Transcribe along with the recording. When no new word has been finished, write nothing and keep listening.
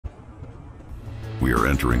We are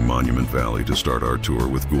entering Monument Valley to start our tour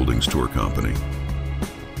with Goulding's Tour Company.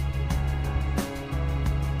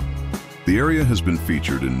 The area has been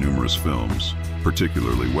featured in numerous films,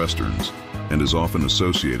 particularly westerns, and is often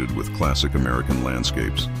associated with classic American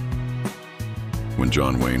landscapes. When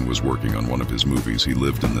John Wayne was working on one of his movies, he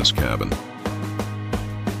lived in this cabin.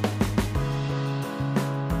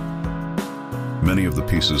 Many of the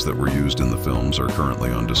pieces that were used in the films are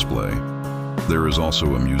currently on display. There is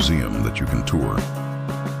also a museum that you can tour.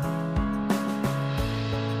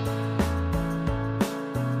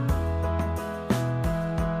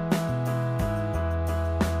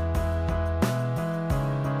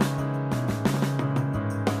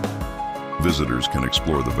 Visitors can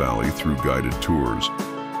explore the valley through guided tours,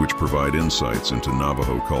 which provide insights into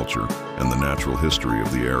Navajo culture and the natural history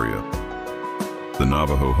of the area. The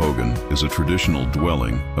Navajo Hogan is a traditional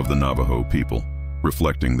dwelling of the Navajo people,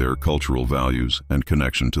 reflecting their cultural values and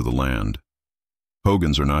connection to the land.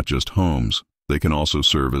 Hogans are not just homes, they can also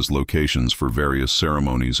serve as locations for various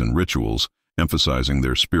ceremonies and rituals, emphasizing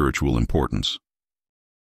their spiritual importance.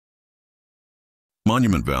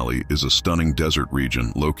 Monument Valley is a stunning desert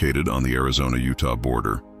region located on the Arizona-Utah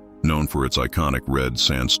border, known for its iconic red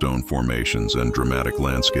sandstone formations and dramatic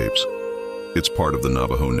landscapes. It's part of the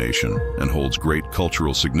Navajo Nation and holds great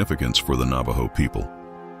cultural significance for the Navajo people.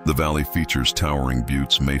 The valley features towering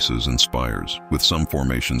buttes, mesas, and spires, with some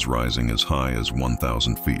formations rising as high as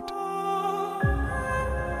 1,000 feet.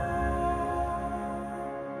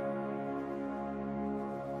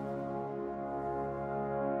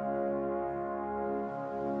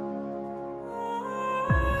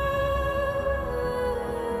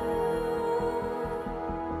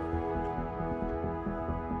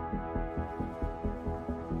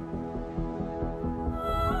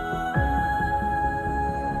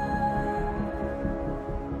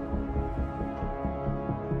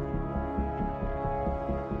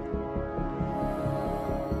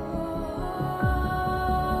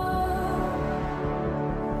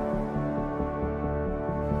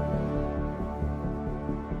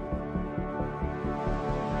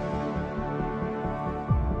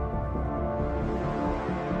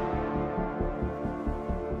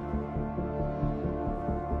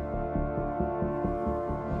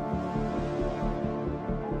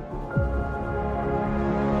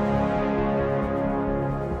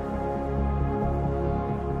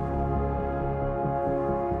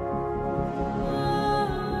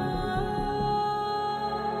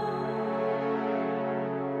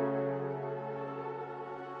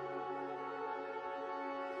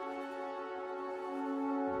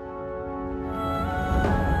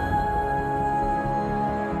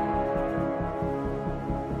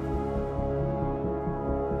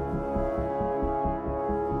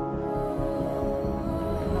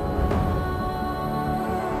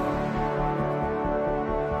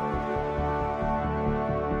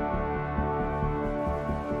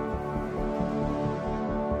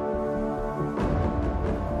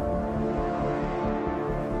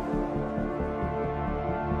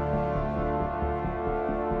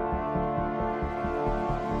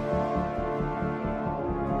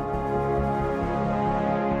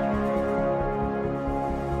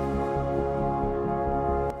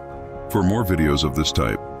 For more videos of this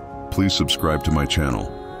type, please subscribe to my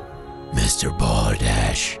channel.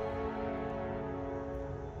 MrBalerdash.